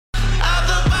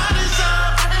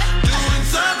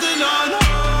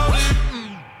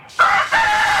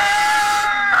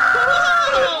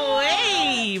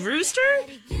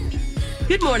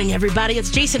Good morning, everybody. It's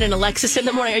Jason and Alexis in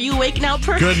the morning. Are you awake now,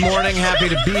 Perk? Good morning. Happy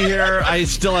to be here. I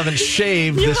still haven't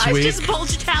shaved Your this eyes week. just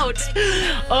bulged out.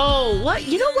 Oh, what?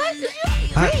 You know what?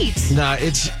 Great. It's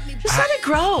Just let it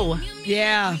grow.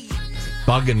 Yeah.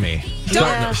 bugging me.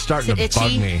 Starting to itchy?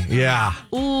 bug me. Yeah.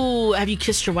 Ooh, have you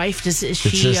kissed your wife? Is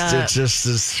she? It's just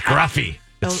scruffy.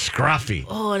 It's scruffy.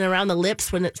 Oh, and around the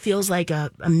lips when it feels like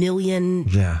a million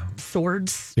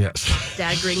swords Yes.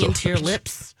 daggering into your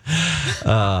lips.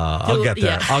 I'll get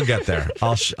there. Yeah. I'll get there.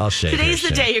 I'll shave. Today's the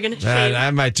day you're going to shave. And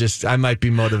I might be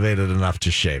motivated enough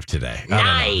to shave today.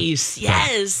 Nice.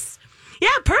 Yes. Yeah,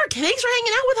 Perk, thanks for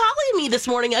hanging out with Holly and me this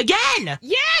morning again.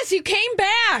 Yes, you came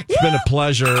back. It's been a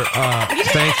pleasure.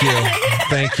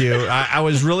 Thank you. I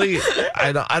was really.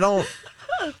 I don't.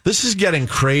 This is getting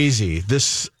crazy.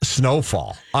 This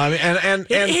snowfall. I mean, and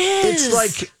it's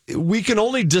like we can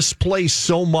only displace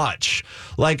so much.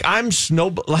 Like I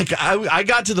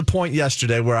got to the point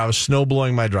yesterday where I was snow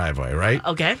blowing my driveway. Right.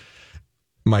 Okay.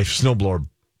 My snowblower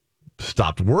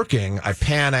stopped working. I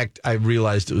panicked. I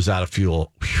realized it was out of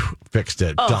fuel. Whew, fixed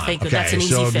it. Oh, done. thank goodness. That's an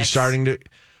easy so fix. starting to.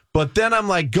 But then I'm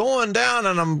like going down,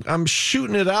 and I'm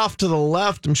shooting it off to the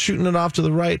left. I'm shooting it off to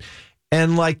the right.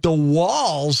 And like the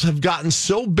walls have gotten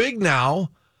so big now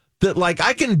that like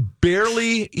I can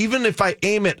barely, even if I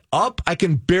aim it up, I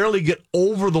can barely get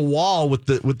over the wall with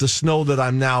the snow that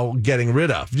I'm now getting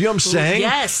rid of. You know what I'm saying?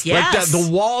 Yes. Like that, the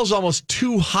wall's almost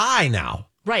too high now.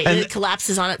 Right, and it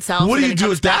collapses on itself. What do and you then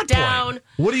do it at comes that back point?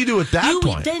 down. What do you do at that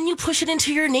point? Then you push it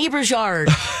into your neighbor's yard.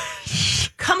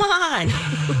 Come on.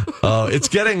 Oh, it's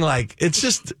getting like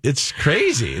it's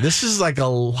crazy. This is like a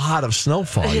lot of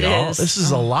snowfall, y'all. Is. This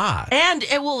is a lot. And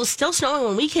it was still snowing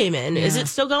when we came in. Yeah. Is it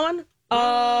still going?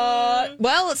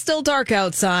 Well, it's still dark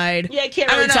outside. Yeah, I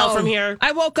can't really tell from here.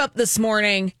 I woke up this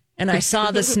morning and I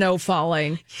saw the snow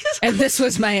falling, and this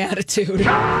was my attitude.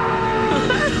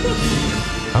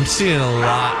 I'm seeing a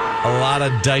lot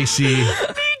of dicey. Me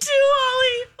too,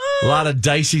 Holly. A lot of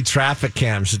dicey traffic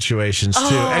cam situations too,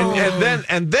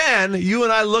 and then you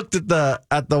and I looked at the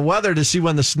weather to see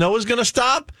when the snow is going to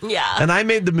stop. Yeah, and I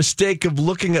made the mistake of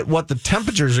looking at what the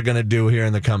temperatures are going to do here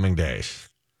in the coming days.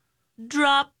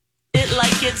 Drop it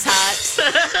like it's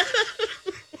hot.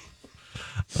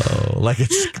 Oh, like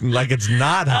it's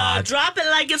not hot. Drop it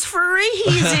like it's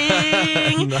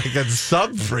freezing. Like it's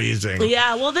sub-freezing.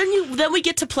 Yeah, well then we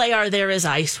get to play our "There Is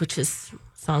Ice," which is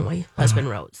a song my husband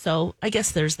wrote. So I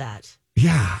guess there's that.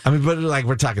 Yeah, I mean, but like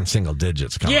we're talking single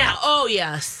digits coming. Yeah. up. Oh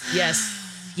yes.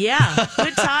 Yeah.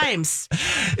 Good times.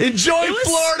 Enjoy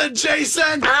Florida,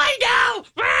 Jason. I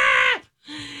know.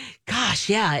 Gosh,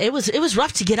 yeah. It was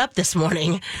rough to get up this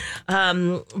morning,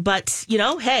 but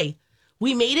hey.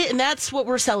 We made it, and that's what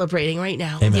we're celebrating right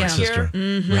now. Amen, sister.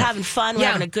 We're having fun. We're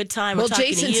having a good time. Well, we're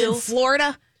talking Jason's to you. in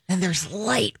Florida, and there's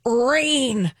light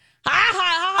rain.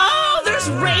 Oh, there's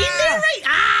rain there,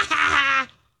 right?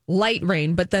 Light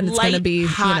rain, but then it's going to be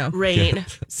hot rain.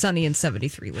 sunny and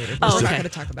 73 later. Oh, We're okay. not going to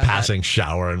talk about Passing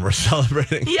shower, and we're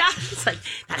celebrating. Yeah, it's like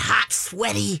that hot,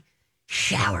 sweaty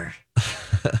shower.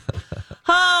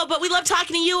 Oh, but we love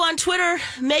talking to you on Twitter,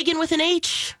 Megan with an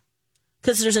H.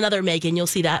 Because there's another Megan, you'll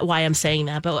see that why I'm saying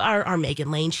that. But our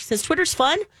Megan Lane, she says Twitter's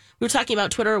fun. We were talking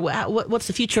about Twitter. What's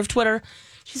the future of Twitter?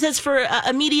 She says for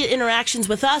immediate interactions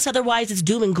with us. Otherwise, it's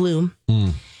doom and gloom.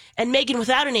 And Megan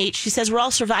without an H, she says we're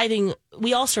all surviving.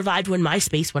 We all survived when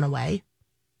MySpace went away.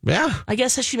 Yeah, I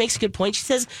guess she makes a good point. She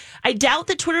says I doubt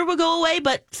that Twitter will go away,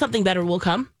 but something better will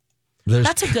come.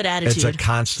 That's a good attitude. It's a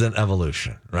constant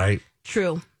evolution, right?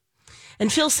 True.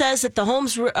 And Phil says that the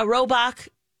Holmes Robach.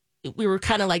 We were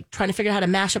kind of like trying to figure out how to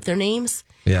mash up their names.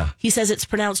 Yeah. He says it's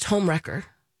pronounced homewrecker.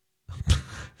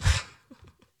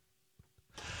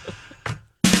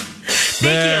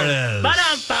 There it is.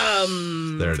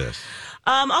 Ba-dum-bum. There it is.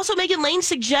 Also, Megan Lane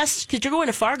suggests, because you're going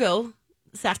to Fargo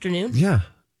this afternoon. Yeah.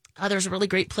 There's a really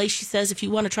great place, she says, if you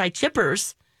want to try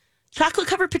Chippers,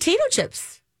 chocolate-covered potato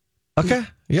chips. Okay.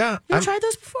 Yeah. You ever tried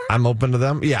those before? I'm open to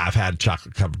them. Yeah, I've had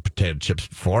chocolate-covered potato chips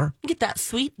before. Get that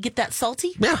sweet, get that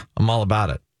salty. Yeah, I'm all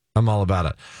about it.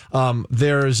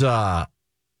 There's, I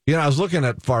was looking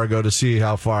at Fargo to see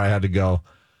how far I had to go.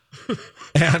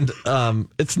 And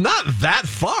it's not that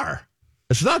far.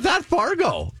 It's not that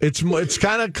Fargo. It's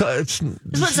kind of, This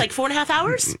one's like 4.5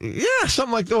 hours? Yeah,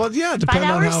 something like that. Well, yeah, depending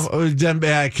on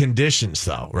how, conditions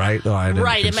though, right? Oh,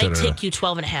 right, it might take you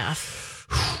 12 and a half.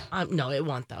 No, it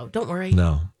won't though. Don't worry.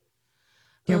 No.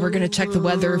 Yeah, we're going to check the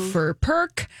weather for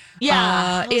Perk.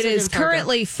 Yeah. It is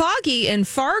currently foggy in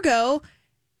Fargo.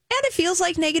 And it feels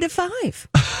like -5.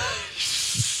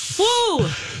 Woo!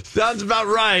 Sounds about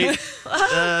right.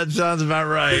 Sounds about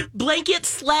right. Blanket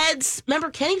sleds. Remember,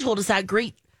 Kenny told us that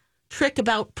great trick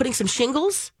about putting some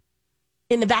shingles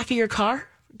in the back of your car.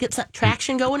 Get some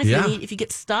traction going if you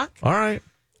get stuck. All right.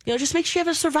 Just make sure you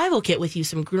have a survival kit with you.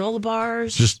 Some granola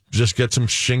bars. Just get some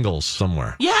shingles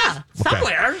somewhere. Yeah,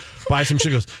 somewhere. Buy some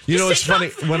shingles. It's funny.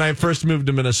 When I first moved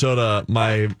to Minnesota,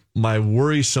 my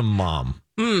worrisome mom,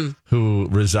 who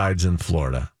resides in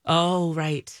Florida,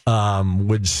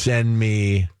 would send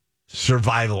me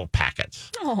survival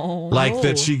packets.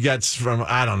 That she gets from,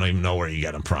 I don't even know where you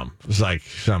get them from. It's like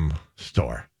some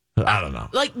store. I don't know.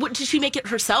 Like, what, did she make it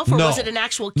herself, or was it an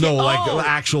actual kit? No, like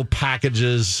actual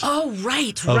packages. Oh,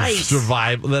 right.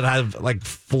 Survival that have like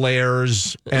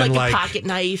flares and like a pocket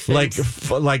knife, like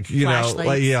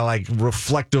like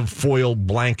reflective foil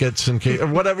blankets and or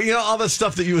whatever. All the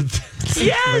stuff that you would.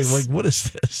 Yes. Like, what is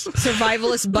this?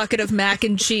 Survivalist bucket of mac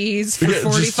and cheese for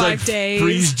 45 days.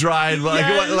 Freeze dried.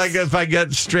 Like if I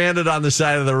get stranded on the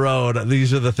side of the road,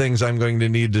 these are the things I'm going to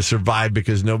need to survive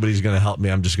because nobody's going to help me.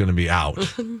 I'm just going to be out.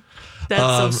 That's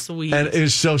so sweet. And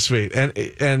it's so sweet.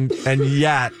 And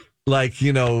yet, like, have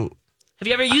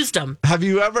you ever used them? Have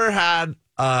you ever had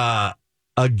a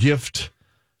gift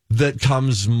that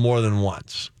comes more than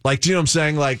once? Like, do you know what I'm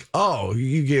saying? Like, oh,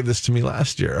 you gave this to me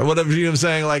last year or whatever. You know what I'm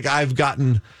saying? Like, I've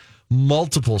gotten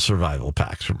multiple survival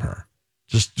packs from her.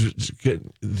 Just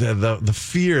the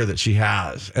fear that she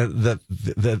has and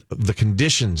the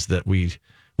conditions that we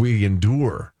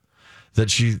endure. That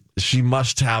she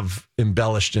must have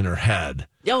embellished in her head.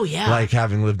 Oh yeah, like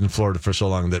having lived in Florida for so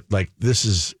long that like this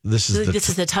is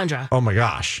the tundra. Oh my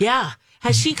gosh, yeah.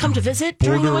 Has she come to visit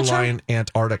during the winter? Borderline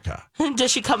Antarctica. Does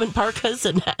she come in parkas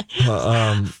and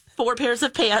 4 pairs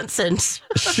of pants and?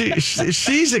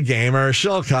 she's a gamer.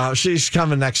 She'll come. She's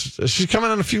coming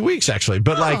in a few weeks actually.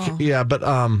 But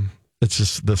it's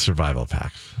just the survival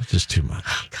pack. It's just too much.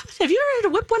 Oh, God. Have you ever had to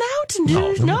whip one out?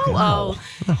 No. No.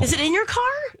 Is it in your car?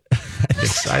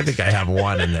 I think I have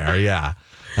one in there. Yeah.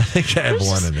 I think I have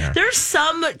one in there. There's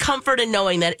some comfort in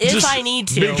knowing that if I need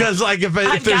to. Because like if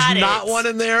there's not one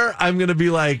in there, I'm going to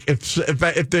be like, if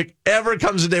there ever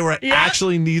comes a day where I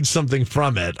actually need something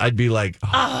from it, I'd be like,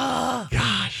 oh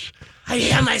gosh. I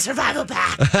have my survival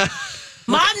pack.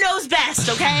 Mom knows best,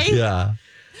 okay? Yeah.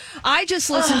 I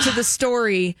just listened to the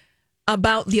story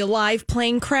about the Alive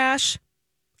plane crash.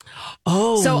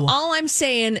 Oh. So all I'm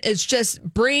saying is just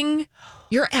bring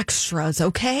your extras,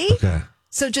 okay? Okay.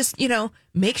 So just,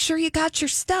 make sure you got your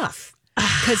stuff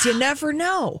because you never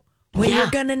know when you're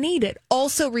going to need it.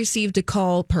 Also received a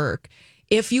call, Perk.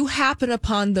 If you happen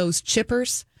upon those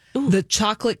chippers, the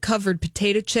chocolate-covered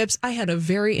potato chips, I had a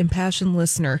very impassioned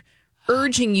listener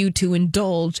urging you to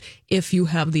indulge if you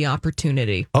have the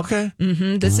opportunity. Okay.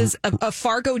 Mm-hmm. This is a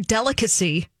Fargo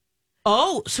delicacy.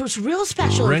 Oh, so it's real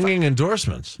special. Ringing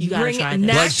endorsements. You got to try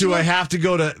this. Like, do I have to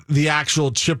go to the actual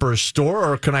chipper store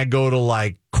or can I go to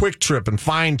like Quick Trip and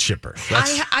find chippers?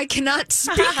 I cannot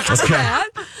speak to that.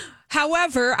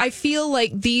 However, I feel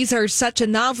like these are such a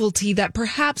novelty that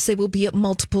perhaps they will be at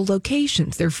multiple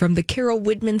locations. They're from the Carol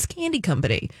Widman's Candy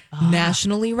Company,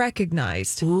 nationally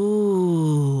recognized.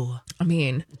 Ooh. I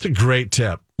mean, it's a great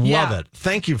tip. Love it.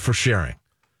 Thank you for sharing.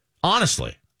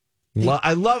 Honestly.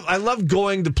 I love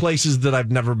going to places that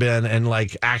I've never been and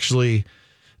like actually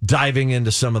diving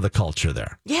into some of the culture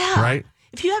there. Yeah. Right?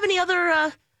 If you have any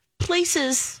other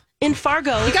places in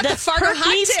Fargo you got that the Fargo Perk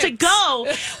needs tips. to go,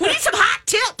 we need some hot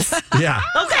tips. Yeah.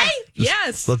 Okay.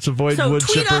 Yes. Let's avoid wood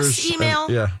tweet chippers. Us, email.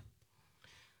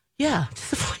 Yeah.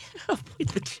 Just avoid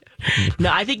the chippers.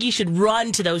 No, I think you should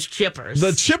run to those chippers. The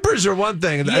chippers are one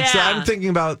thing. I'm thinking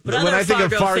about when I think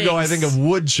of Fargo, I think of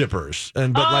wood chippers,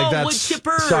 but like that's wood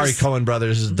chippers. Sorry, Coen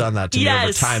Brothers has done that to me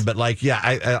over time. But like,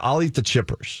 I'll eat the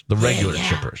chippers, the regular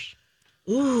chippers.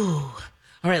 Ooh.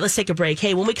 All right, let's take a break.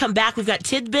 Hey, when we come back, we've got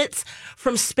tidbits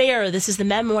from Spare. This is the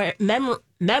memoir.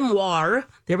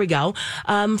 There we go.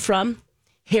 From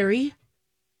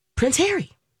Prince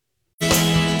Harry.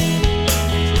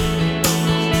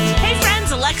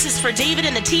 Alexis for David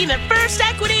and the team at First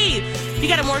Equity. You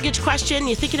got a mortgage question,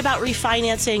 you're thinking about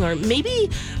refinancing or maybe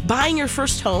buying your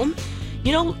first home.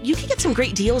 You can get some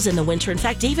great deals in the winter. In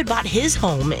fact, David bought his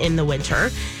home in the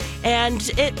winter. And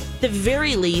at the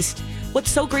very least, what's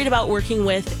so great about working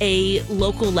with a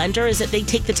local lender is that they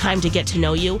take the time to get to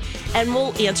know you and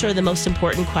will answer the most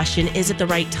important question, is it the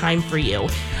right time for you?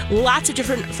 Lots of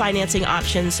different financing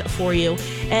options for you,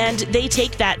 and they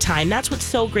take that time. That's what's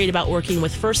so great about working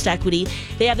with First Equity.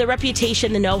 They have the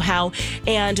reputation, the know-how,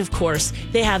 and of course,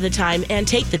 they have the time and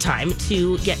take the time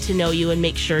to get to know you and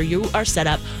make sure you are set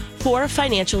up for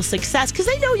financial success because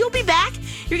they know you'll be back.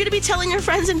 You're going to be telling your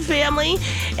friends and family,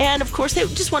 and of course, they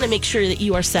just want to make sure that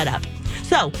you are set up.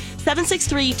 So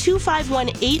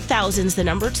 763-251-8000 is the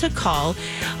number to call.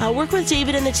 Work with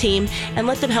David and the team and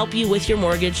let them help you with your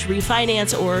mortgage,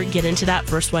 refinance, or get into that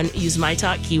first one. Use my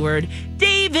talk keyword,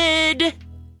 David.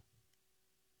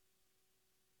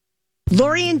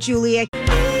 Lori and Julia.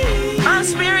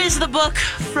 Spare is the book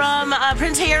from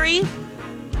Prince Harry.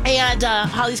 And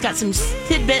Holly's got some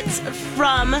tidbits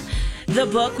from the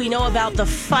book. We know about the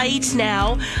fight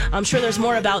now. I'm sure there's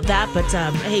more about that. But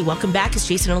hey, welcome back. It's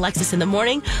Jason and Alexis in the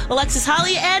morning. Alexis,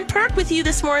 Holly, and Perk with you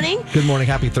this morning. Good morning.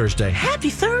 Happy Thursday. Happy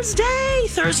Thursday.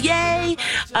 Thursday.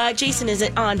 Jason is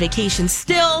on vacation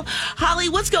still. Holly,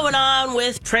 what's going on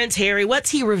with Prince Harry? What's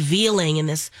he revealing in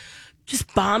this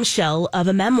just bombshell of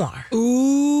a memoir?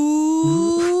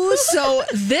 Ooh. So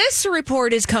this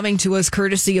report is coming to us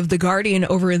courtesy of The Guardian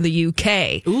over in the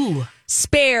UK. Ooh.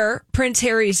 Spare, Prince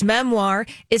Harry's memoir,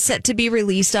 is set to be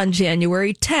released on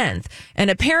January 10th. And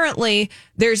apparently,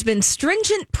 there's been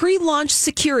stringent pre-launch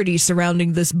security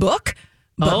surrounding this book.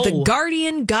 But The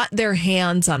Guardian got their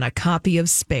hands on a copy of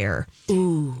Spare.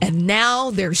 Ooh. And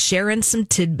now they're sharing some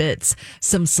tidbits,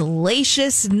 some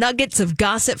salacious nuggets of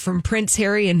gossip from Prince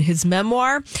Harry and his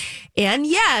memoir. And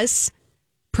yes,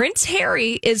 Prince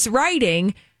Harry is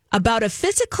writing about a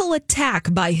physical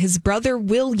attack by his brother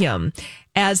William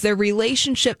as their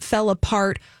relationship fell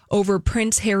apart over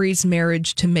Prince Harry's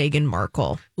marriage to Meghan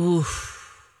Markle. Ooh.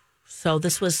 So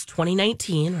this was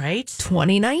 2019, right?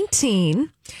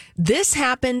 2019. This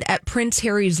happened at Prince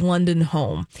Harry's London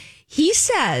home. He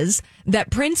says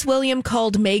that Prince William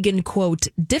called Meghan, quote,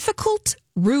 difficult,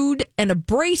 rude, and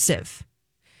abrasive.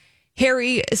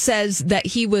 Harry says that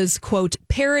he was, quote,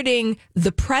 parroting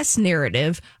the press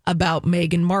narrative about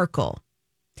Meghan Markle.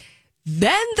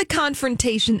 Then the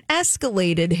confrontation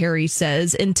escalated, Harry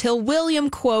says, until William,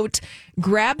 quote,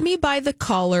 grabbed me by the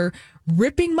collar,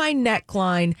 ripping my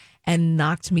neckline, and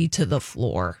knocked me to the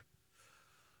floor.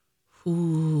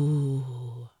 Ooh.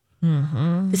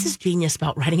 Mm-hmm. This is genius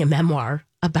about writing a memoir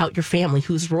about your family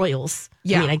who's royals.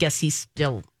 Yeah. I mean, I guess he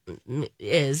still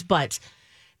is, but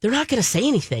they're not going to say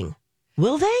anything.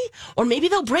 Will they? Or maybe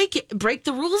they'll break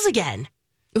the rules again.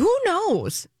 Who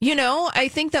knows? You know, I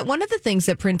think that one of the things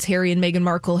that Prince Harry and Meghan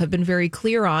Markle have been very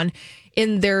clear on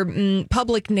in their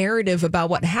public narrative about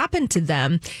what happened to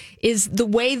them is the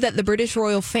way that the British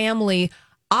royal family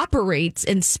operates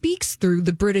and speaks through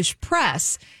the British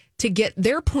press to get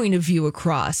their point of view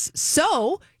across.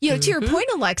 So, you know, to your point,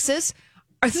 Alexis,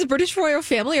 are the British royal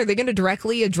family, are they going to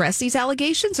directly address these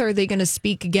allegations, or are they going to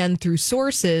speak again through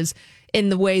sources in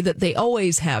the way that they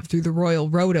always have through the Royal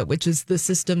Rota, which is the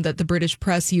system that the British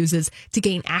press uses to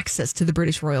gain access to the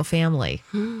British royal family?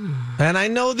 And I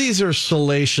know these are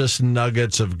salacious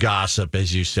nuggets of gossip,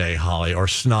 as you say, Holly, or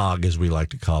snog, as we like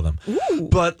to call them. Ooh.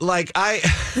 But like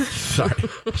sorry.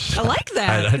 I like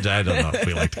that. I don't know if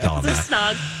we like to call them that.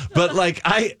 Snog. But like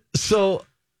so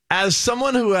as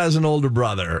someone who has an older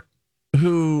brother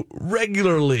who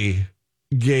regularly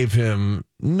gave him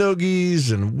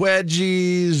noogies and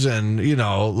wedgies and, you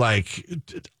know, like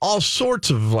all sorts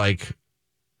of like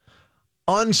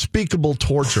unspeakable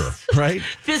torture, right?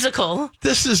 Physical.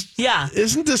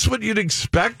 Isn't this what you'd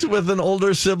expect with an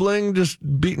older sibling just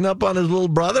beating up on his little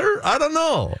brother? I don't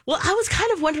know. Well, I was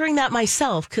kind of wondering that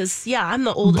myself because, I'm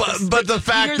the oldest. But the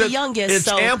fact you're that the youngest, it's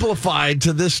amplified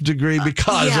to this degree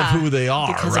because of who they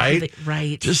are, right?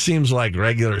 Right. Just seems like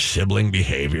regular sibling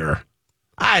behavior.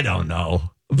 I don't know.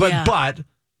 But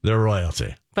they're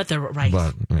royalty. But they're right.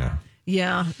 But, yeah.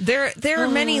 Yeah, there are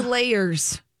many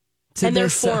layers to and they're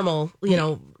this, formal, you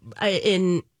know,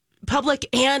 in public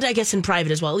and I guess in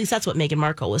private as well. At least that's what Meghan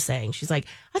Markle was saying. She's like,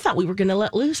 I thought we were going to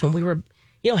let loose when we were,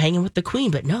 hanging with the Queen,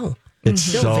 but no. It's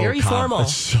still so very formal.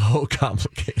 It's so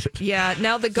complicated. Yeah,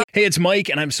 now Hey, it's Mike,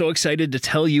 and I'm so excited to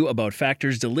tell you about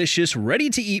Factor's delicious,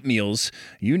 ready-to-eat meals.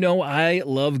 You know I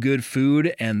love good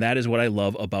food, and that is what I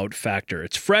love about Factor.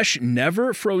 It's fresh,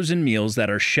 never frozen meals that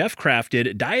are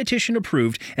chef-crafted,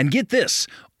 dietitian-approved, and get this,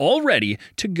 all ready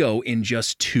to go in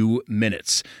just 2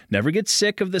 minutes. Never get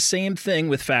sick of the same thing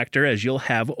with Factor, as you'll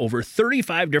have over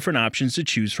 35 different options to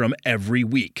choose from every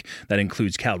week. That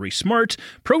includes Calorie Smart,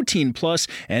 Protein Plus,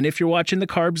 and if you're watching the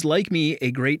carbs like me,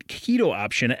 a great keto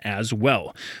option as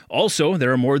well. Also,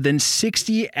 there are more than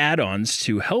 60 add-ons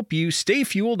to help you stay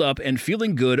fueled up and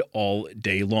feeling good all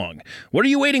day long. What are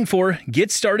you waiting for? Get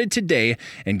started today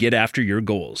and get after your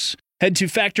goals. Head to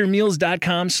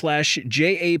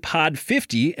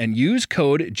factormeals.com/JAPOD50 and use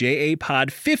code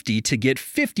JAPOD50 to get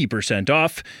 50%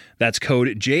 off. That's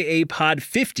code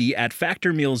JAPOD50 at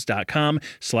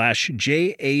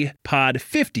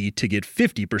factormeals.com/JAPOD50 to get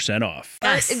 50% off.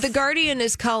 The Guardian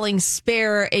is calling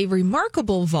Spare a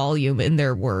remarkable volume, in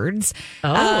their words,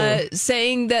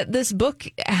 saying that this book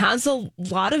has a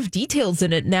lot of details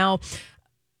in it. Now,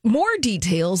 more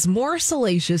details, more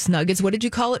salacious nuggets. What did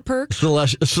you call it, Perk?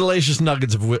 Salacious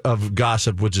nuggets of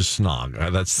gossip, which is snog.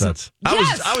 That's. Yes.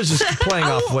 I was just playing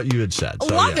off what you had said.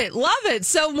 So, love it.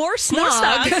 So more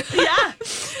snog. Yeah.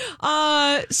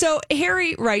 So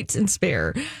Harry writes in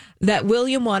Spare that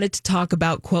William wanted to talk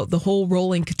about, quote, the whole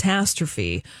rolling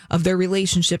catastrophe of their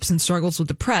relationships and struggles with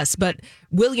the press. But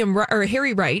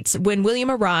Harry writes, when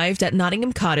William arrived at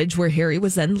Nottingham Cottage, where Harry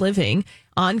was then living,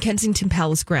 on Kensington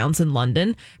Palace grounds in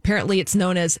London, apparently it's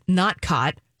known as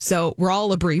Notcott, so we're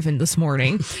all a-breathing this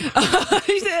morning.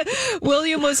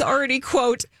 William was already,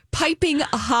 quote, piping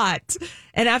hot.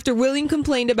 And after William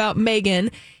complained about Meghan,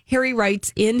 Harry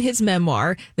writes in his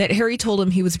memoir that Harry told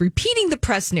him he was repeating the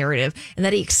press narrative and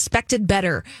that he expected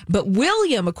better. But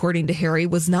William, according to Harry,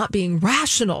 was not being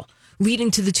rational,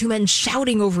 leading to the two men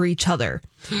shouting over each other.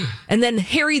 And then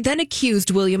Harry then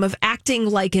accused William of acting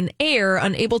like an heir,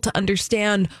 unable to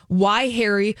understand why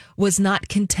Harry was not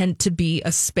content to be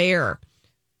a spare.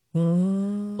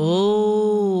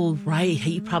 Oh, right.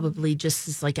 He probably just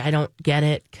is like, I don't get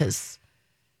it, because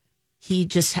he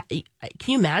just, can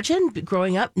you imagine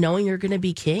growing up knowing you're going to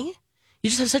be king?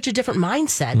 You just have such a different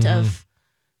mindset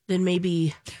than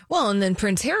maybe. Well, and then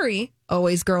Prince Harry,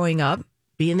 always growing up,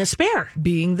 being the spare.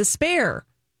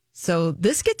 So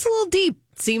this gets a little deep.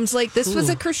 Seems like this was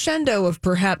a crescendo of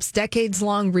perhaps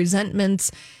decades-long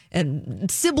resentments and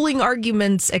sibling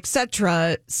arguments,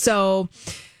 etc. So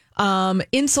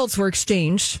insults were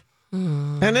exchanged.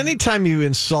 And anytime you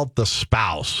insult the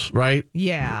spouse, right?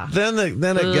 Yeah. Then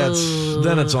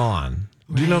it's on.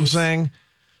 Do you know what I'm saying?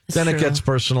 Then it gets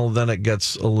personal. Then it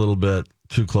gets a little bit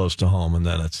too close to home, and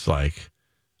then it's like,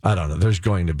 I don't know. There's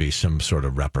going to be some sort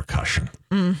of repercussion.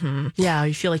 Mm-hmm. Yeah,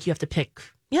 you feel like you have to pick.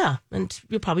 Yeah, and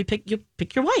you'll probably pick your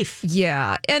wife.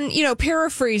 Yeah, and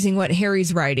paraphrasing what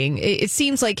Harry's writing, it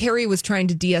seems like Harry was trying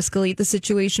to de-escalate the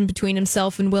situation between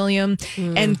himself and William,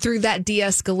 and through that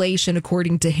de-escalation,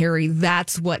 according to Harry,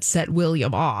 that's what set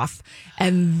William off,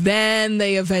 and then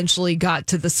they eventually got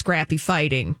to the scrappy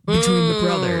fighting between the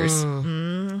brothers.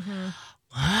 Mm-hmm.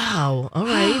 Wow. All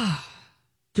right.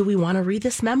 Do we want to read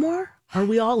this memoir? Are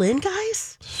we all in,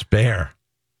 guys? Spare.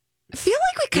 I feel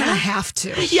like we kind of have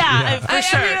to. Yeah, for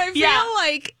sure. I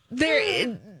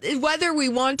feel like whether we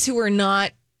want to or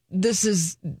not, this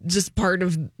is just part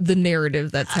of the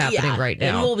narrative that's happening right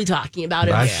now. And we'll be talking about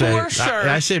it for sure.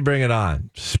 I say bring it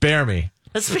on. Spare me.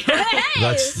 Spare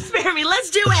me. Let's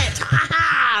do it.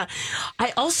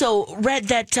 I also read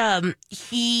that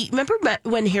remember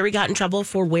when Harry got in trouble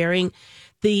for wearing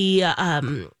the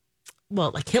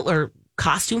Hitler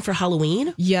costume for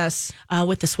Halloween? Yes.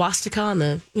 With the swastika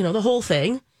and the whole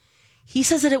thing. He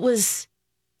says that it was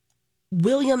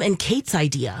William and Kate's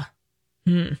idea.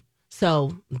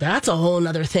 So that's a whole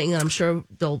other thing that I'm sure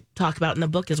they'll talk about in the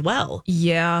book as well.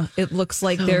 Yeah, it looks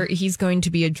like he's going to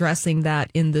be addressing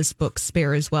that in this book,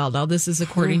 Spare, as well. Now, this is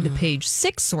according to page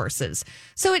 6 sources.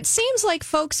 So it seems like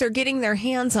folks are getting their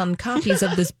hands on copies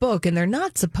of this book, and they're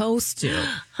not supposed to.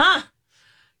 Huh?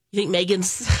 You think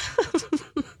Megan's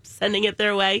sending it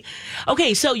their way?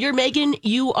 Okay, so you're Meghan,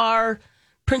 you are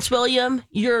Prince William,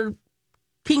 you're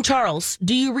King Charles.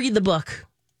 Do you read the book?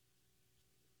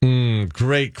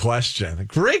 Great question.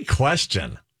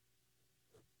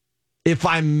 If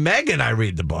I'm Meghan, I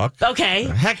read the book. Okay.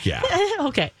 Heck yeah.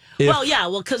 Okay.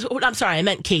 Because I'm sorry, I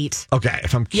meant Kate. Okay,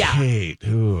 if I'm Kate.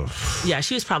 Oof. Yeah,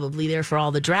 she was probably there for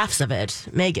all the drafts of it.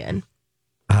 Meghan.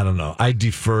 I don't know. I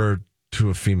defer to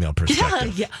a female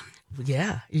perspective. Yeah.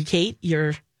 You're Kate,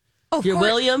 you're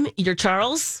William, you're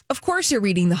Charles. Of course you're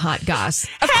reading the hot goss.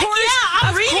 Heck yeah,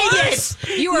 I'm reading it.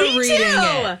 You are reading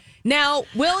it. Now,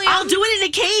 William... I'll do it in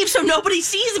a cave so nobody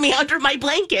sees me under my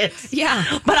blankets. Yeah.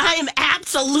 But I am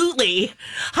absolutely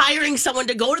hiring someone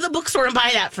to go to the bookstore and buy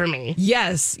that for me.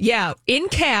 Yes. Yeah. In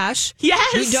cash.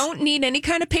 Yes. We don't need any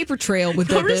kind of paper trail with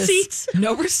this. Receipts.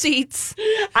 No receipts.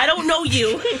 I don't know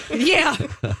you. Yeah.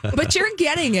 But you're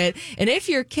getting it. And if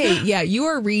you're Kate, you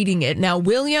are reading it. Now,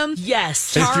 William.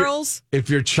 Yes. Charles.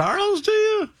 If you're Charles, do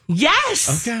you?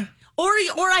 Yes. Okay.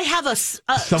 Or I have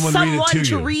someone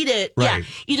to read it. Right. Yeah,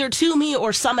 either to me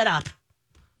or sum it up.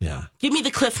 Yeah. Give me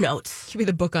the cliff notes. Give me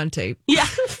the book on tape. Yeah,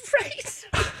 right.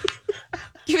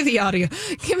 Give me the audio.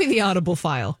 Give me the Audible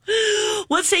file.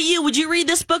 What say you? Would you read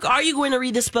this book? Are you going to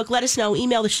read this book? Let us know.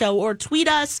 Email the show or tweet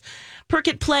us. Perk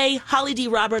at Play, Holly D.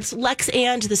 Roberts, Lex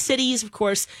and the Cities. Of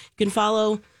course, you can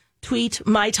follow, tweet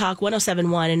My Talk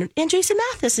 1071 and Jason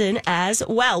Matheson as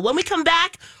well. When we come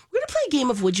back, we're going to play a game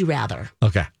of Would You Rather.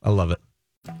 Okay, I love it.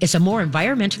 It's a more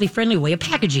environmentally friendly way of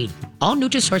packaging. All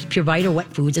Nutrisource Pure Vita wet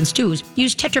foods and stews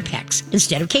use Tetra Paks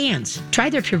instead of cans. Try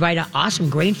their Pure Vita awesome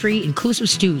grain-free inclusive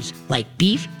stews like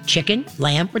beef, chicken,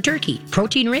 lamb, or turkey,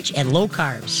 protein-rich and low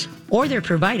carbs. Or their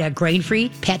Pure Vita grain-free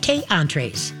pate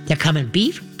entrees that come in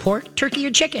beef, pork, turkey,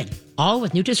 or chicken. All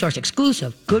with Nutrisource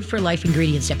exclusive, good-for-life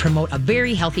ingredients that promote a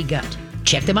very healthy gut.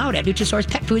 Check them out at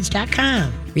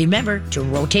NutrisourcePetFoods.com. Remember to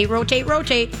rotate, rotate,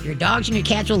 rotate. Your dogs and your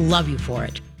cats will love you for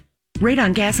it.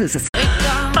 Radon gas is a...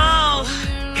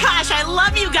 Oh, gosh, I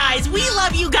love you guys. We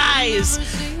love you guys.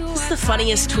 This is the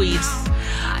funniest tweets.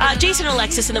 Jason and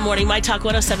Alexis in the morning, My Talk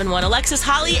 1071. Alexis,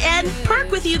 Holly, and Perk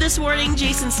with you this morning.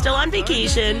 Jason's still on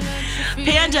vacation.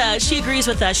 Panda, she agrees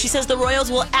with us. She says the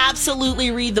Royals will absolutely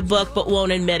read the book but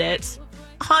won't admit it.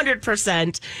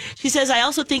 100%. She says, I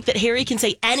also think that Harry can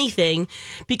say anything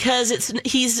because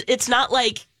it's not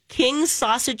like King's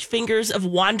sausage fingers of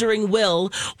wandering will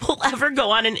ever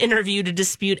go on an interview to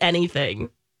dispute anything.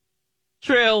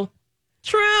 True.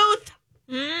 Truth.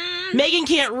 Megan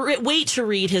can't wait to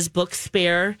read his book,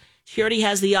 Spare. She already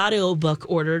has the audio book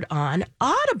ordered on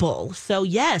Audible. So,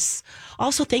 yes.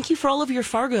 Also, thank you for all of your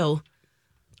Fargo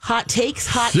hot takes,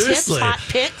 hot Seriously. tips, hot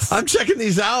picks. I'm checking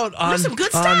these out on some good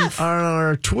stuff. on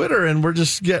our Twitter, and we're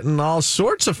just getting all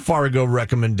sorts of Fargo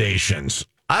recommendations.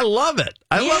 I love it.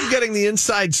 I love getting the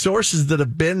inside sources that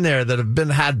have been there, that have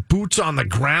had boots on the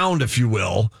ground, if you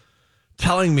will,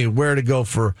 telling me where to go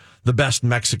for the best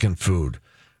Mexican food,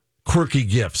 quirky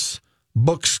gifts,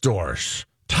 bookstores,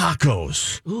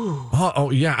 tacos. Ooh. Oh,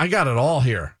 yeah, I got it all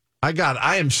here.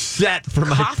 I am set for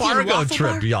my Coffee and Fargo waffle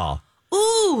trip, bar? y'all.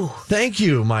 Ooh. Thank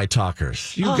you, my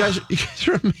talkers. You guys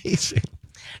are amazing.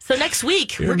 So next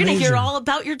week, You're we're going to hear amazing. all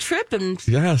about your trip and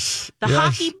Yes. the yes.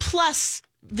 Hockey Plus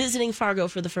visiting Fargo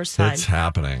for the first time. It's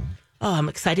happening. Oh, I'm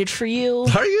excited for you.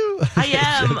 Are you? I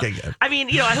am. Okay, good. I mean,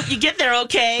 I hope you get there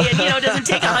okay, and it doesn't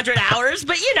take 100 hours,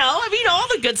 but all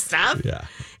the good stuff. Yeah.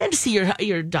 And to see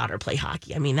your daughter play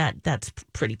hockey, I mean that's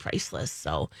pretty priceless.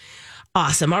 So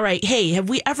awesome. All right, hey, have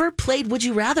we ever played Would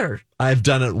You Rather? I've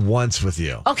done it once with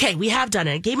you. Okay, we have done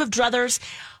it. A game of druthers.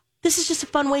 This is just a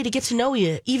fun way to get to know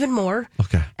you even more.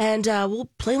 Okay. And we'll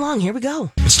play along. Here we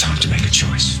go. It's time to make a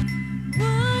choice.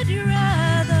 Would you rather?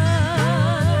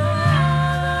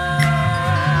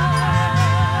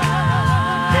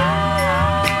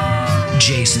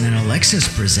 Jason and Alexis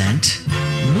present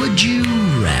Would You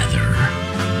Rather?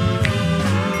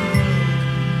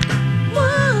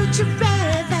 Would you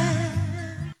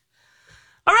rather?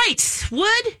 All right.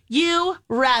 Would you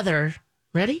rather?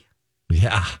 Ready?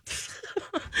 Yeah.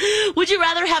 Would you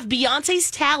rather have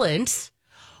Beyonce's talent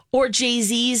or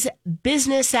Jay-Z's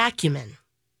business acumen?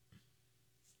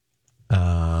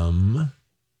 I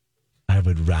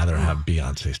would rather have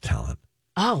Beyonce's talent.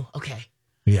 Oh, okay.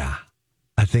 Yeah.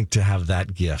 I think to have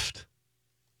that gift.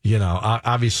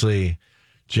 Obviously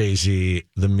Jay-Z,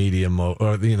 the media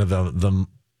the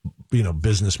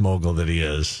business mogul that he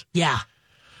is. Yeah.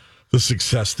 The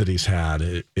success that he's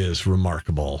had is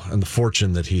remarkable, and the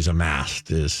fortune that he's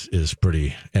amassed is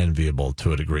pretty enviable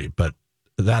to a degree. But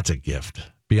that's a gift.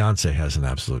 Beyonce has an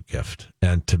absolute gift,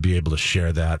 and to be able to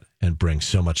share that and bring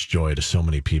so much joy to so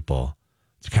many people,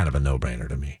 it's kind of a no-brainer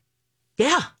to me.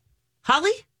 Yeah.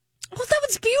 Holly? Oh, that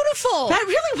was beautiful. That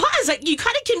really was. You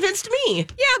kind of convinced me.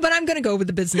 Yeah, but I'm going to go with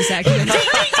the business acumen.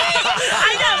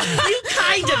 I know. You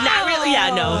kind of. Not really.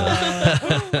 Yeah, no.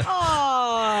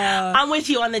 I'm with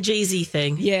you on the Jay-Z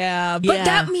thing. Yeah, but Yeah.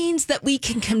 that means that we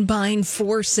can combine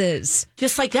forces.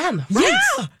 Just like them. Right.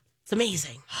 Yeah. It's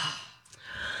amazing.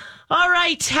 All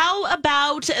right. How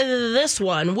about this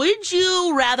one? Would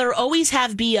you rather always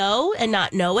have BO and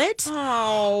not know it?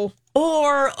 Oh.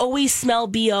 Or always smell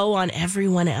BO on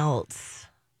everyone else?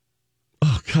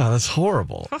 Oh, God, that's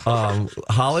horrible.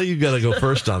 Holly, you got to go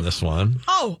first on this one.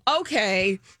 Oh,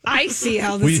 okay. I see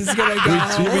how this is going to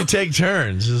go. We take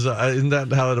turns. Isn't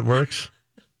that how it works?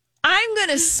 I'm going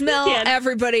to smell You can.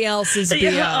 everybody else's BO.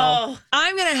 Yeah, oh.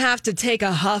 I'm going to have to take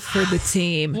a huff for the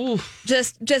team.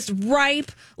 Just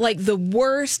ripe, like the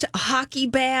worst hockey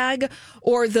bag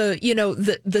or the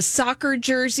soccer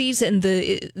jerseys and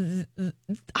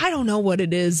I don't know what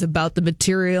it is about the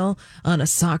material on a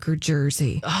soccer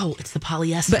jersey. Oh, it's the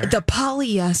polyester. But the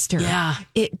polyester, Yeah.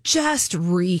 it just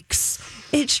reeks.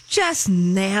 It's just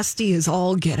nasty as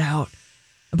all get out.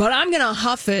 But I'm going to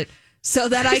huff it so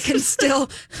that I can still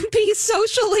be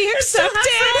socially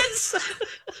accepted.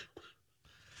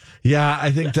 Yeah,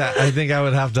 I think I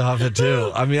would have to huff it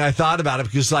too. I mean, I thought about it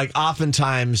because, like,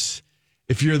 oftentimes,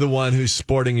 if you're the one who's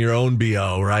sporting your own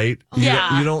BO, right?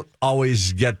 You don't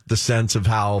always get the sense of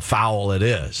how foul it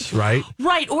is, right?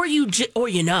 Right, or you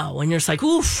know, and you're just like,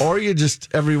 oof. Or you just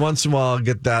every once in a while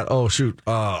get that,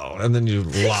 and then you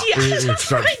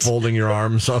start folding your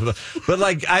arms. But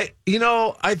like I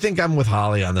think I'm with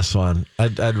Holly on this one.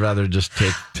 I'd rather just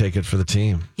take it for the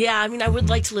team. Yeah, I mean, I would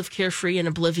like to live carefree and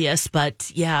oblivious,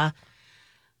 but yeah.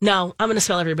 No, I'm going to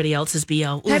smell everybody else's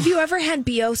BO. Oof. Have you ever had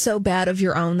BO so bad of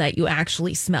your own that you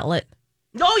actually smell it?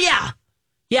 Oh, yeah.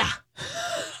 Yeah.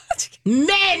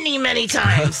 Many, many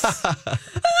times.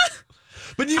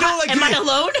 But you know, like, am I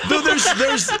alone? No,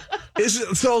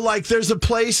 there's a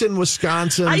place in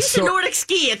Wisconsin. I used to Nordic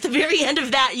ski. At the very end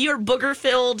of that, you're booger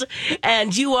filled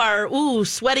and you are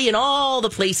sweaty in all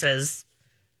the places.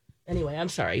 Anyway, I'm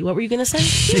sorry. What were you going to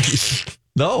say?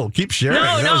 No, keep sharing.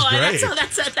 No,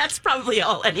 that's probably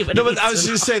all anybody. No, but I was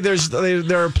going to say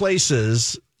there are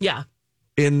places. Yeah.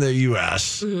 In the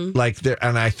U.S., like there,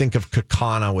 and I think of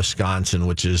Kaukauna, Wisconsin,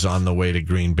 which is on the way to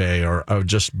Green Bay, or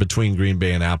just between Green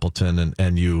Bay and Appleton,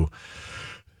 and you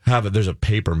have there's a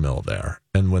paper mill there,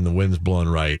 and when the wind's blowing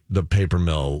right, the paper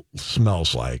mill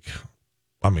smells like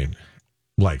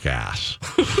ass.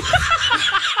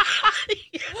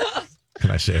 Can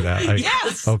I say that?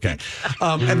 Yes. Okay.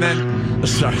 And then,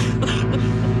 sorry.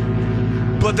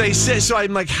 But they say, so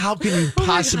I'm like, how can you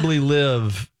possibly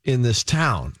live in this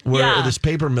town where this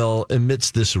paper mill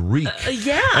emits this reek?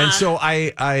 And so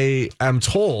I am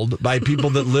told by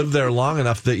people that live there long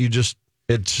enough that you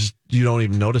don't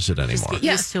even notice it anymore. Just get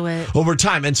used to it. Over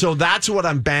time. And so that's what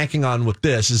I'm banking on with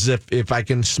this, is if I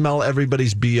can smell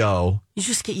everybody's BO. You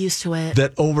just get used to it.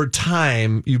 That over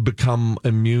time you become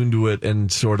immune to it,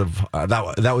 and sort of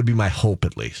that would be my hope,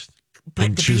 at least.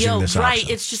 But the choosing BO, this right? option.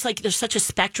 It's just like there's such a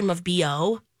spectrum of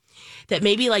BO that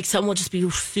maybe like some will just be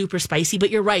super spicy.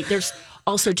 But you're right. There's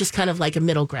also just kind of like a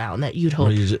middle ground that you'd hope.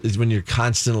 When you're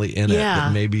constantly in it,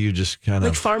 that maybe you just kind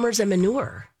of like farmers and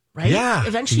manure, right? Yeah.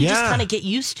 Eventually, you just kind of get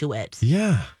used to it.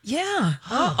 Yeah. Yeah.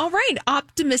 All right.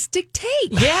 Optimistic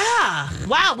take. Yeah.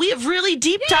 Wow. We have really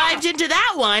deep dived into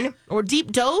that one, or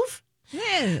deep dove.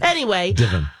 Yeah. Anyway, we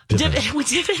didn't.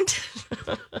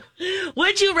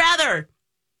 Would you rather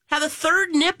have a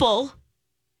third nipple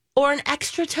or an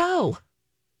extra toe?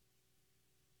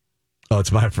 Oh,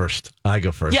 it's my first. I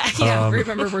go first. Yeah.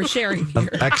 Remember, we're sharing here.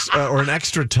 Or an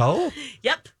extra toe?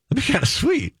 Yep. That'd be kind of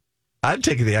sweet. I'd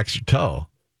take the extra toe.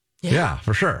 Yeah,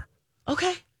 for sure.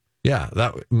 Okay. Yeah,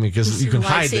 because you can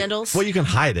hide sandals. Well, you can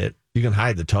hide it. You can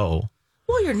hide the toe.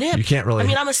 Well, your nip. You can't really. I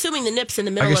mean, I'm assuming the nip's in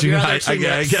the middle of your other two nips.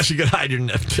 I guess you could hide your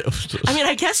nip too. I mean,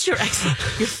 I guess your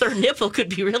third nipple could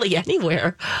be really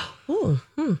anywhere. Ooh.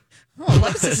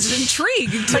 Alexis is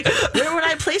intrigued. Like, where would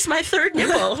I place my third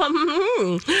nipple?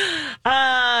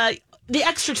 The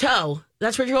extra toe.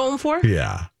 That's what you're going for?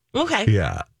 Yeah. Okay.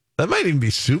 Yeah. That might even be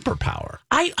superpower.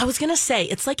 I was going to say,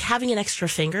 it's like having an extra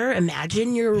finger.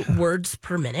 Imagine your words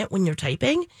per minute when you're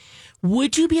typing.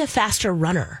 Would you be a faster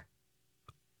runner?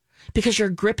 Because you're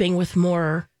gripping with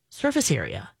more surface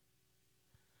area.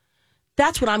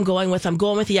 That's what I'm going with. I'm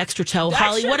going with the extra toe.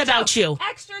 Holly, what about you?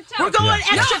 Extra toe. We're going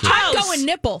extra toes. I'm going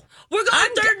nipple. We're going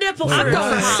third nipple for I'm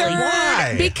going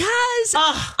Holly. third because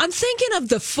I'm thinking of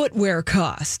the footwear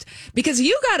cost. Because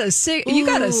you got a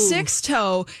six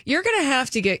toe, you're going to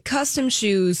have to get custom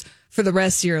shoes for the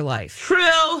rest of your life.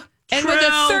 True. And with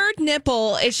a third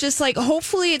nipple, it's just like,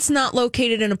 hopefully it's not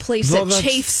located in a place that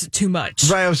chafes too much.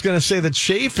 Right, I was going to say that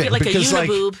chafing. Get like because, a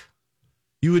uniboob.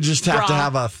 You would just have to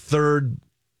have a third.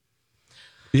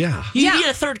 Yeah. You need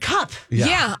a third cup.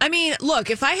 Yeah. I mean, look,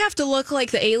 if I have to look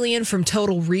like the alien from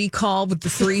Total Recall with the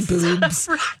three boobs,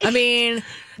 right. I mean,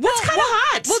 that's kind of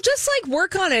hot. We'll just like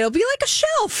work on it. It'll be like a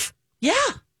shelf. Yeah.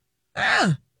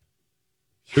 Yeah,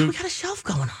 we got a shelf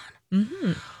going on.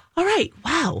 Mm-hmm. All right.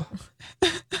 Wow.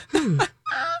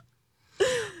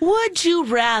 Would you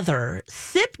rather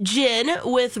sip gin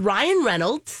with Ryan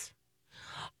Reynolds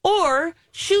or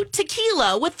shoot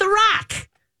tequila with The Rock?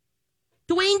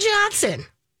 Dwayne Johnson.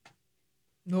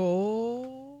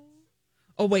 No.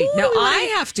 Oh, wait. Now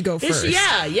I have to go first.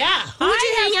 Yeah. Who would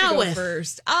you hang out with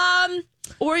first?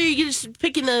 Or are you just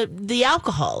picking the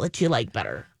alcohol that you like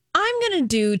better? I'm going to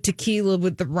do tequila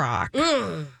with The Rock.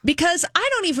 Because I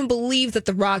don't even believe that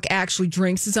The Rock actually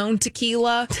drinks his own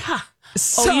tequila.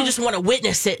 So you just want to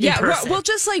witness it in person. We'll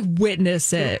just like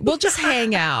witness it. We'll just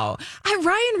hang out.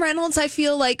 Ryan Reynolds, I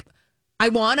feel like I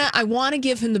wanna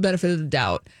give him the benefit of the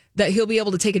doubt that he'll be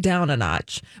able to take it down a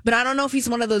notch. But I don't know if he's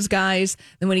one of those guys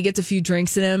that when he gets a few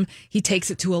drinks in him, he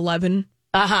takes it to 11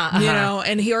 You know,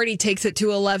 and he already takes it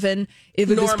to 11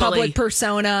 with his public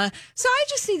persona. So I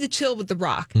just need to chill with The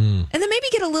Rock. And then maybe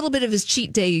get a little bit of his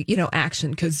cheat day,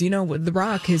 action. Because, with The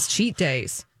Rock, his cheat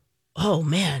days. Oh,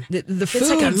 man. The food. It's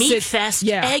like a meat fest,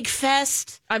 egg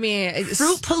fest. I mean,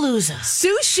 fruit palooza.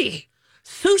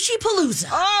 Sushi palooza.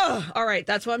 Oh, all right.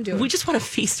 That's what I'm doing. We just want to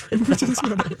feast with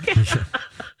The Rock.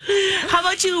 How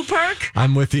about you, Perk?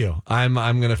 I'm with you. I'm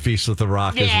going to feast with The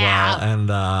Rock as well. And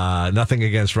nothing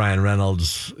against Ryan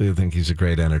Reynolds. I think he's a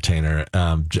great entertainer.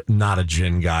 Not a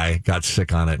gin guy. Got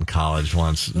sick on it in college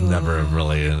once. Never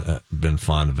really been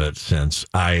fond of it since.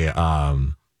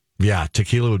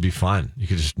 Tequila would be fun. You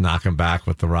could just knock him back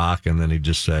with The Rock, and then he'd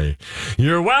just say,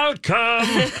 "You're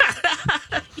welcome."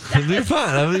 It'd be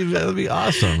fun. That'd be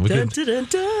awesome. So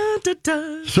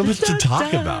much to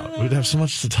talk about. We'd have so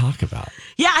much to talk about.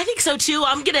 Yeah, I think so too.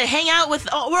 I'm gonna hang out with.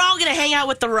 We're all gonna hang out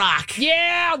with The Rock.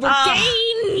 Yeah, we're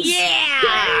Gaines.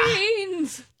 Yeah,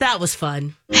 Gaines. That was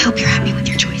fun. I hope you're happy with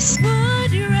your choice.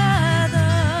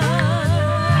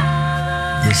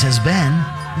 This has been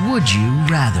Would You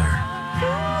Rather.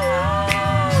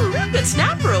 Good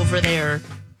snapper over there.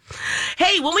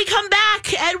 Hey, when we come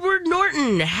back, Edward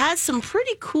Norton has some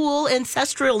pretty cool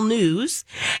ancestral news.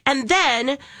 And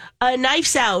then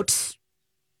Knives Out,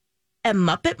 a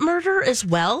Muppet murder as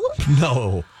well.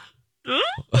 No.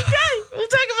 Okay, we'll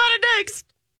talk about it next.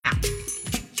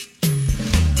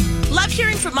 Love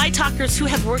hearing from my talkers who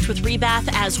have worked with Rebath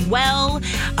as well.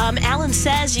 Alan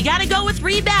says, you got to go with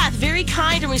Rebath. Very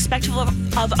kind and respectful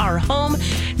of our home.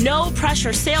 No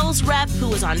pressure sales rep who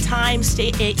was on time,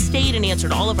 stayed and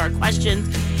answered all of our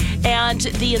questions. And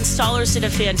the installers did a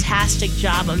fantastic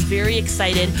job. I'm very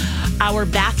excited. Our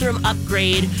bathroom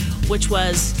upgrade, which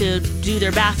was to do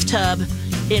their bathtub,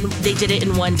 they did it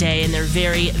in one day, and they're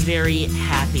very, very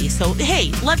happy. So,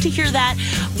 hey, love to hear that.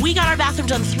 We got our bathroom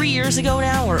done 3 years ago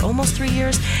now, or almost 3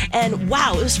 years, and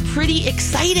wow, it was pretty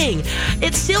exciting.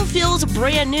 It still feels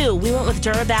brand new. We went with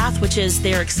DuraBath, which is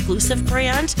their exclusive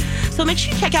brand. So make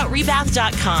sure you check out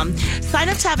rebath.com. Sign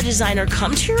up to have a designer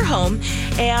come to your home,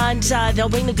 and they'll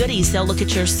bring the goodies. They'll look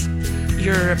at your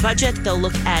budget, they'll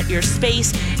look at your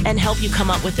space and help you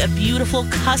come up with a beautiful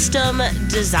custom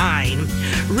design.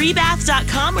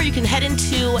 Rebath.com, or you can head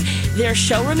into their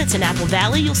showroom. It's in Apple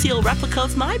Valley. You'll see a replica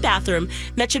of my bathroom.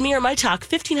 Mention me or my talk,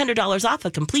 $1,500 off a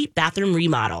complete bathroom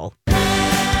remodel.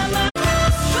 Lots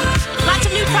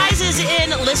of new prizes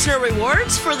in listener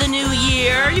rewards for the new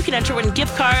year. You can enter win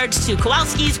gift cards to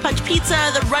Kowalski's Punch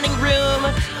Pizza, The Running Room,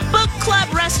 Book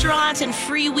Club Restaurant, and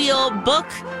Freewheel Book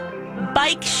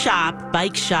Bike Shop.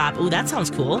 Ooh, that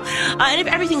sounds cool. And if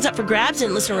everything's up for grabs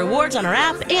in listener rewards on our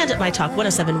app and at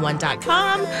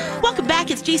mytalk1071.com. Welcome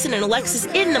back. It's Jason and Alexis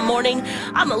in the morning.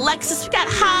 I'm Alexis. We've got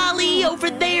Holly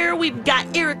over there. We've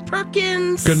got Eric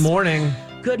Perkins. Good morning.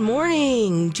 Good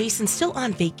morning. Jason's still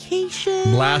on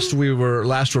vacation. Last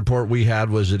report we had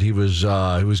was that he was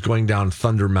going down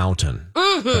Thunder Mountain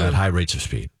at high rates of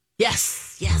speed.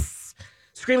 Yes.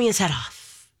 Screaming his head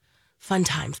off. Fun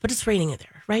times. But it's raining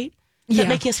there, right? Is that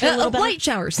making us feel a little better? Light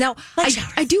showers. Now,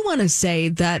 I do want to say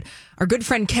that our good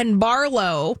friend Ken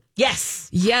Barlow, yes,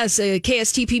 a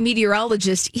KSTP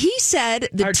meteorologist, he said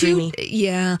the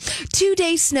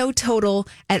 2-day snow total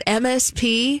at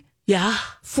MSP,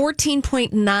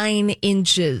 14.9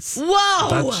 inches.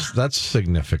 Whoa, that's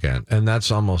significant, and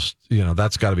that's almost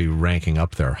that's got to be ranking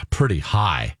up there pretty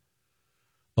high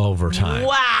over time.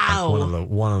 Wow, like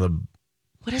one of the.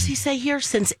 What does he say here?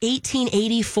 Since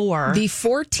 1884. The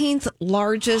 14th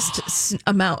largest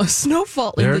amount of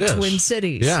snowfall in the Twin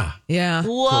Cities. Yeah.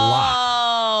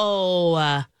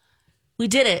 Whoa. We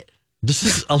did it. This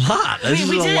is a lot. This is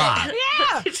a lot.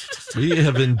 Yeah. We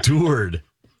have endured.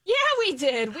 Yeah, we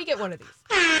did. We get one of these.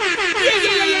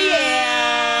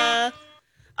 Yeah.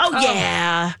 Oh,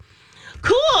 yeah.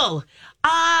 Cool.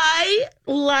 I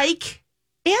like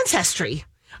ancestry.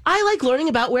 I like learning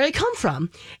about where I come from.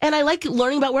 And I like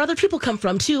learning about where other people come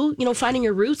from, too. Finding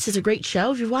Your Roots is a great show.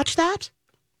 Have you watched that?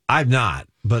 I've not,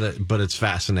 but it's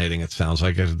fascinating. It sounds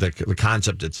like the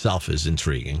concept itself is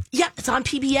intriguing. Yeah, it's on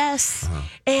PBS.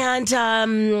 And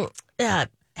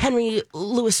Henry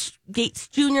Louis Gates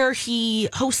Jr., he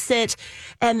hosts it.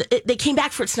 And they came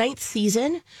back for its 9th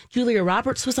season. Julia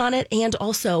Roberts was on it, and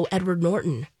also Edward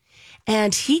Norton.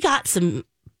 And he got some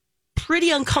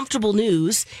pretty uncomfortable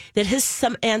news that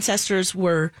some ancestors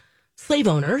were slave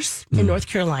owners in North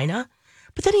Carolina.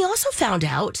 But then he also found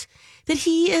out that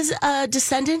he is a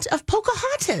descendant of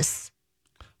Pocahontas.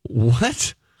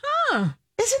 What?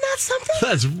 Isn't that something?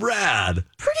 That's rad.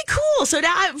 Pretty cool. So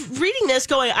now I'm reading this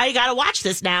going, I got to watch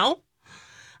this now.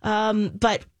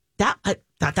 But I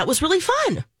thought that was really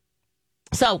fun.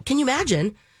 So can you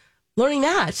imagine Learning,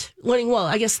 well,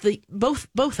 I guess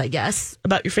both, I guess,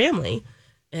 about your family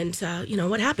and,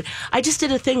 what happened. I just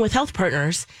did a thing with Health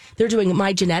Partners. They're doing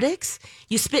My Genetics.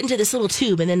 You spit into this little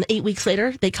tube, and then 8 weeks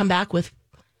later, they come back with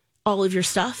all of your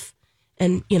stuff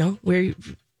and,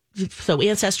 so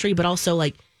Ancestry, but also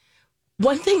like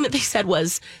one thing that they said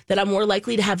was that I'm more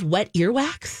likely to have wet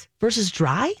earwax versus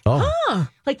dry. Oh.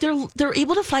 Like they're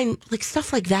able to find like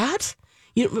stuff like that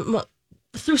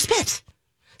through spit.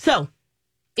 So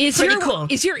is cool.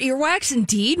 Is your earwax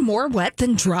indeed more wet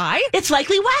than dry? It's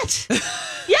likely wet.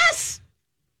 Yes.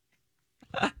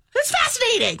 That's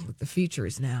fascinating. The future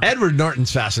is now. Edward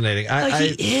Norton's fascinating.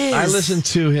 He is. I listened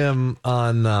to him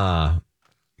on,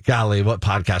 what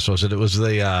podcast was it? It was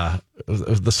the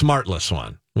Smartless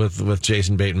one with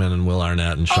Jason Bateman and Will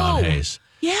Arnett and Sean Hayes.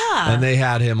 Yeah. And they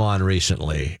had him on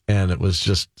recently, and it was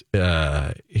just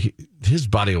his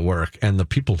body of work and the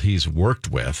people he's worked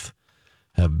with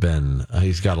have been.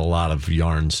 He's got a lot of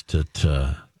yarns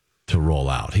to roll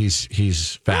out.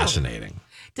 He's fascinating.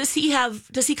 Does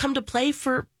he come to play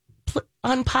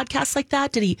on podcasts like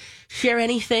that? Did he share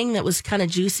anything that was kind of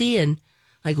juicy and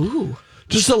like, ooh?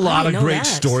 Just a lot of great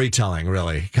storytelling,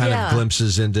 really. Kind of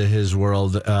glimpses into his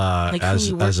world as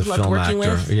a film actor.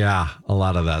 With? Yeah, a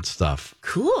lot of that stuff.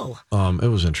 Cool. It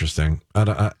was interesting.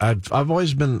 I've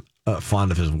always been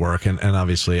fond of his work, and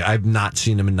obviously I've not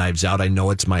seen him in Knives Out. I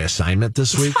know it's my assignment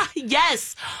this week.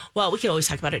 Yes. Well, we can always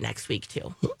talk about it next week,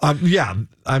 too.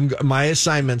 My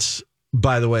assignments,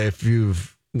 by the way, if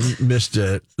you've missed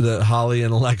it, that Holly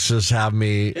and Alexis have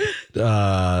me,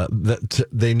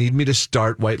 they need me to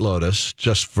start White Lotus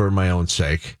just for my own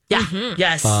sake. Yeah.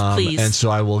 Yes, please. And so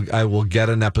I will get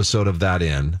an episode of that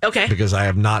in. Okay. Because I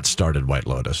have not started White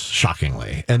Lotus,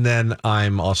 shockingly. And then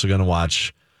I'm also going to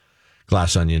watch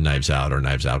Glass Onion, Knives Out, or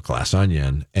Knives Out, Glass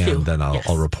Onion, and then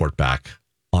I'll report back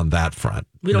on that front.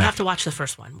 We don't have to watch the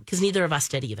first one because neither of us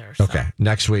did either. So. Okay.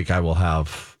 Next week I will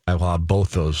have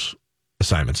both those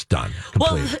assignments done.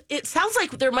 Complete. Well, it sounds like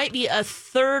there might be a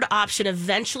third option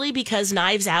eventually because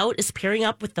Knives Out is pairing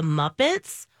up with the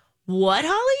Muppets. What,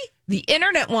 Holly? The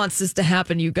internet wants this to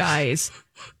happen, you guys.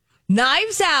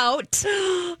 Knives Out,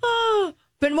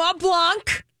 Benoit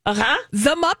Blanc,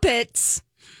 The Muppets,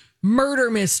 murder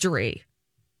mystery.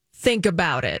 Think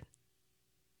about it.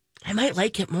 I might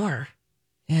like it more.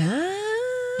 Yeah.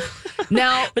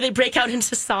 Now, would they break out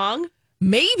into song?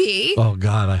 Maybe. Oh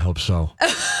God, I hope so.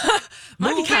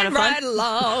 Might be kind of fun. Right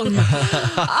along.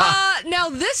 Now,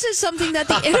 this is something that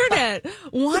the internet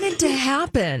wanted to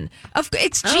happen.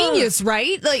 It's genius,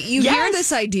 right? Like you hear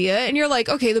this idea and you're like,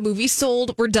 okay, the movie's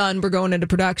sold. We're done. We're going into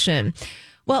production.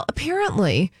 Well,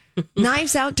 apparently,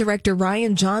 Knives Out director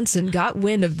Rian Johnson got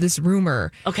wind of this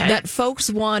rumor that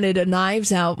folks wanted a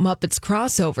Knives Out Muppets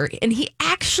crossover, and he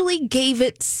actually gave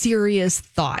it serious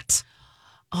thought.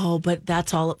 Oh, but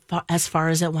that's all as far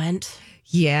as it went?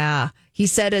 Yeah. He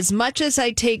said, as much as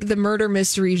I take the murder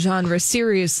mystery genre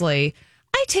seriously,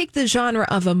 I take the genre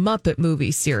of a Muppet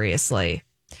movie seriously.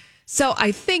 So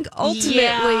I think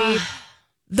ultimately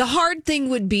the hard thing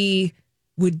would be,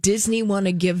 would Disney want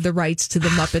to give the rights to the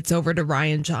Muppets over to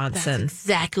Rian Johnson? That's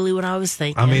exactly what I was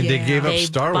thinking. I mean, they gave up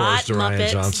Star Wars to Rian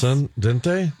Johnson, didn't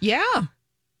they? Yeah.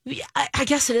 I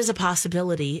guess it is a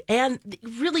possibility. And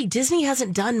really, Disney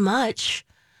hasn't done much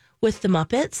with the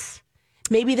Muppets.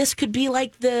 Maybe this could be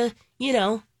like the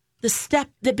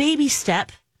baby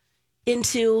step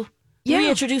into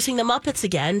reintroducing the Muppets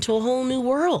again to a whole new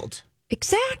world.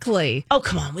 Exactly. Oh,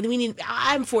 come on.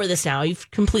 I'm for this now.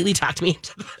 You've completely talked me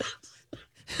into this.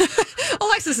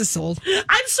 Alexis is sold.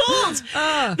 I'm sold.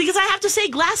 Because I have to say,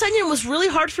 Glass Onion was really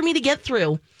hard for me to get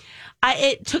through.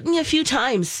 It took me a few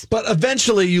times. But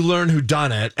eventually you learn who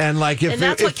done it. And like if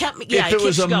it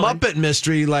was a going. Muppet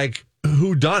mystery, like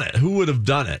who done it? Who would have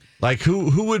done it? Like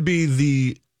who would be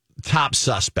the top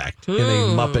suspect in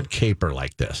a Muppet caper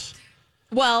like this?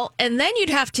 Well, and then you'd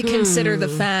have to consider the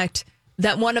fact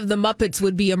that one of the Muppets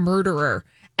would be a murderer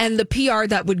and the PR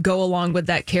that would go along with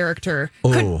that character.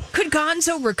 Could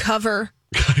Gonzo recover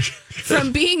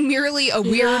from being merely a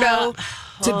weirdo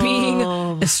to being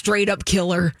a straight up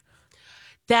killer?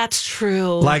 That's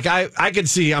true. Like I could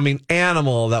see,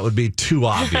 Animal, that would be too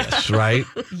obvious, right?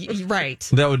 Right.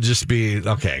 That would just be,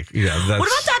 okay. Yeah. What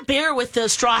about that bear with the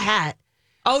straw hat?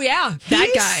 Oh, yeah.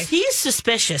 That guy. He's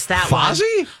suspicious, that Fozzie?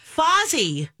 one.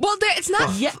 Fozzie. Well, it's not.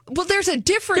 Well, there's a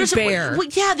different bear.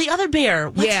 The other bear.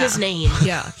 What's his name?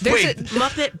 Yeah. There's a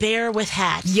Muppet bear with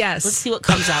hat. Yes. Let's see what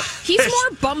comes up. He's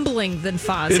more bumbling than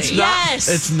Fozzie.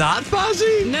 It's not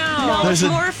Fozzie? No. It's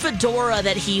more fedora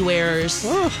that he wears.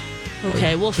 Oh.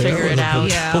 Okay, we'll figure it out.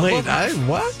 Yeah. Wait,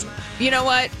 what? You know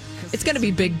what? It's going to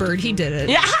be Big Bird. He did it.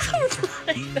 Yeah.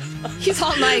 He's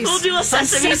all nice. We'll do a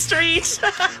Sesame Street.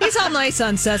 He's all nice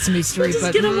on Sesame Street. Just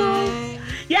But get 'em all.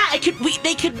 Yeah,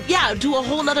 they could do a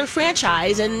whole nother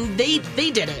franchise, and they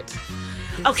did it.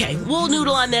 Okay, we'll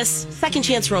noodle on this. Second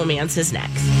Chance Romance is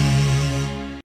next.